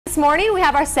This morning we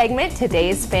have our segment,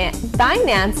 Today's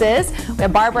Finances. We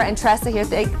have Barbara and Tressa here.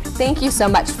 Thank you so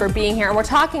much for being here. And we're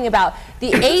talking about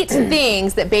the 8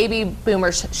 things that baby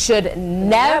boomers should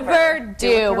never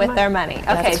do with their money.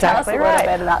 Okay, tell us a little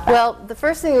bit about that. Well, the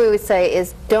first thing we would say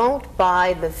is don't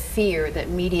buy the fear that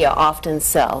media often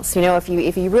sells. You know, if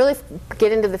you really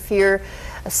get into the fear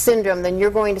syndrome, then you're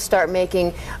going to start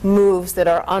making moves that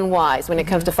are unwise when it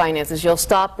comes to finances. You'll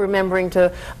stop remembering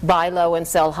to buy low and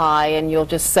sell high, and you'll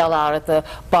just sell out at the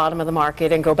bottom of the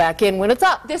market and go back in when it's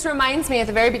up. This reminds me at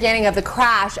the very beginning of the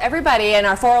crash, everybody in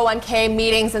our 401k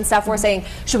meetings and stuff were saying,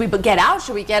 should we get out?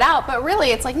 Should we get out? But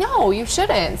really, it's like, no, you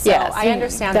shouldn't. So yes, I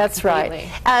understand that's that completely.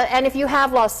 Right. And if you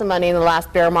have lost some money in the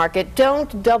last bear market,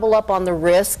 don't double up on the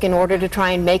risk in order to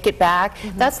try and make it back.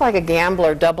 That's like a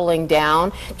gambler doubling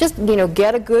down. Just, you know,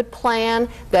 get a good plan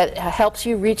that helps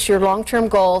you reach your long-term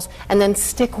goals, and then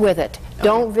stick with it.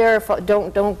 Don't verify,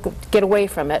 don't get away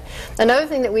from it. Another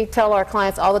thing that we tell our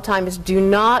clients all the time is do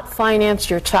not finance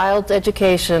your child's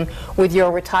education with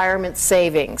your retirement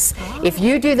savings. If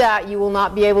you do that, you will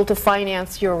not be able to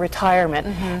finance your retirement.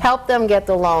 Help them get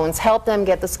the loans, help them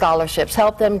get the scholarships,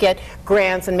 help them get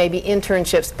grants and maybe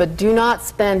internships, but do not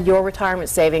spend your retirement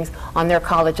savings on their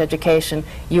college education.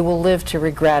 You will live to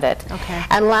regret it.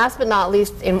 And last but not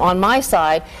least, on my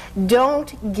side,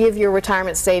 don't give your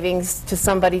retirement savings to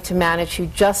somebody to manage who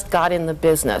just got in the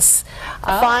business.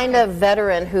 Find a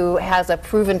veteran who has a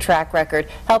proven track record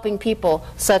helping people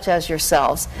such as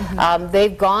yourselves.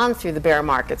 They've gone through the bear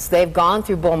markets, they've gone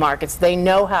through bull markets, they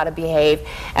know how to behave,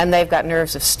 and they've got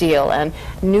nerves of steel, and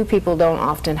new people don't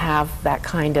often have that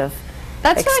kind of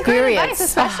That's experience. really great advice,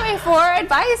 especially for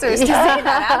advisors to say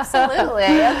that. Absolutely.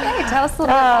 Okay, tell us a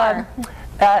little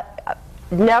bit more.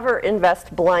 Never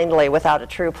invest blindly without a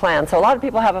true plan. So a lot of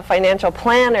people have a financial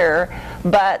planner,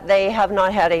 but they have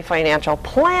not had a financial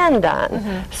plan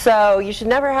done. So you should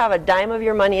never have a dime of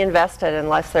your money invested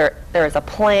unless there is a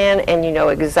plan and you know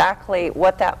exactly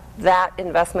what that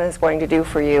investment is going to do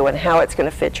for you and how it's going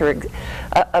to fit your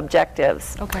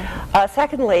objectives.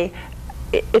 Secondly,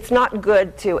 it's not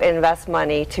good to invest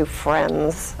money to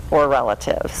friends or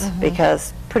relatives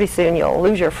because pretty soon you'll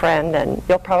lose your friend and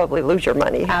you'll probably lose your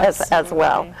money as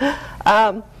well.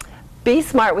 Be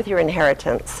smart with your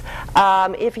inheritance.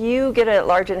 If you get a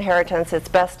large inheritance, it's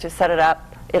best to set it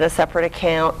up in a separate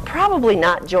account, probably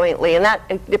not jointly, and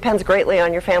it depends greatly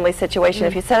on your family situation.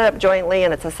 If you set it up jointly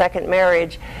and it's a second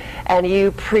marriage and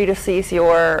you predecease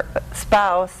your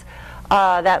spouse,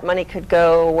 that money could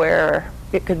go where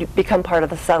it could become part of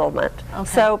the settlement.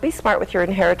 So be smart with your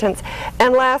inheritance.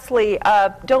 And lastly,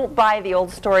 don't buy the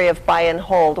old story of buy and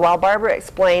hold. While Barbara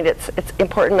explained it's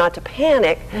important not to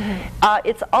panic,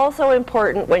 it's also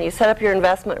important when you set up your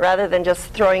investment, rather than just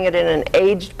throwing it in an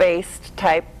age-based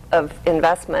type of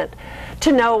investment,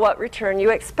 to know what return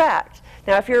you expect.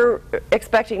 Now, if you're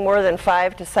expecting more than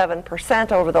 5 to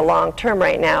 7% over the long term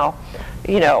right now,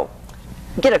 you know,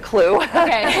 get a clue. It's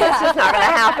just not going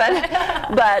to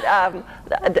happen.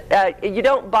 But you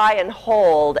don't buy and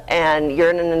hold and you're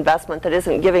in an investment that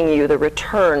isn't giving you the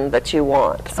return that you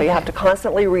want. So you have to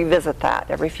constantly revisit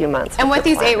that every few months. And with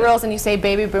these 8 rules, and you say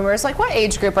baby boomers, like what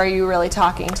age group are you really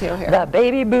talking to here? The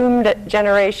baby boom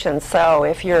generation. So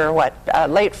if you're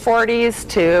late 40s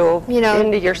to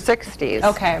into your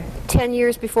 60s. 10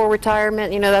 years before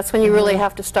retirement, you know, that's when you really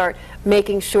have to start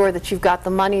making sure that you've got the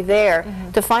money there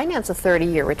to finance a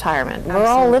 30-year retirement. We're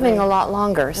all living a lot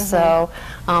longer, so,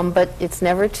 but it's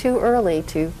never too early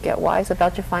to get wise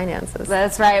about your finances.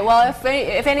 That's right. Well,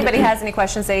 if anybody has any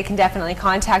questions, they can definitely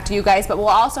contact you guys, but we'll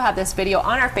also have this video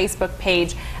on our Facebook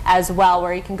page as well,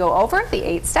 where you can go over the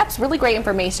 8 steps. Really great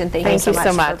information. Thank you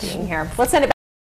so much for being here. Let's send it back.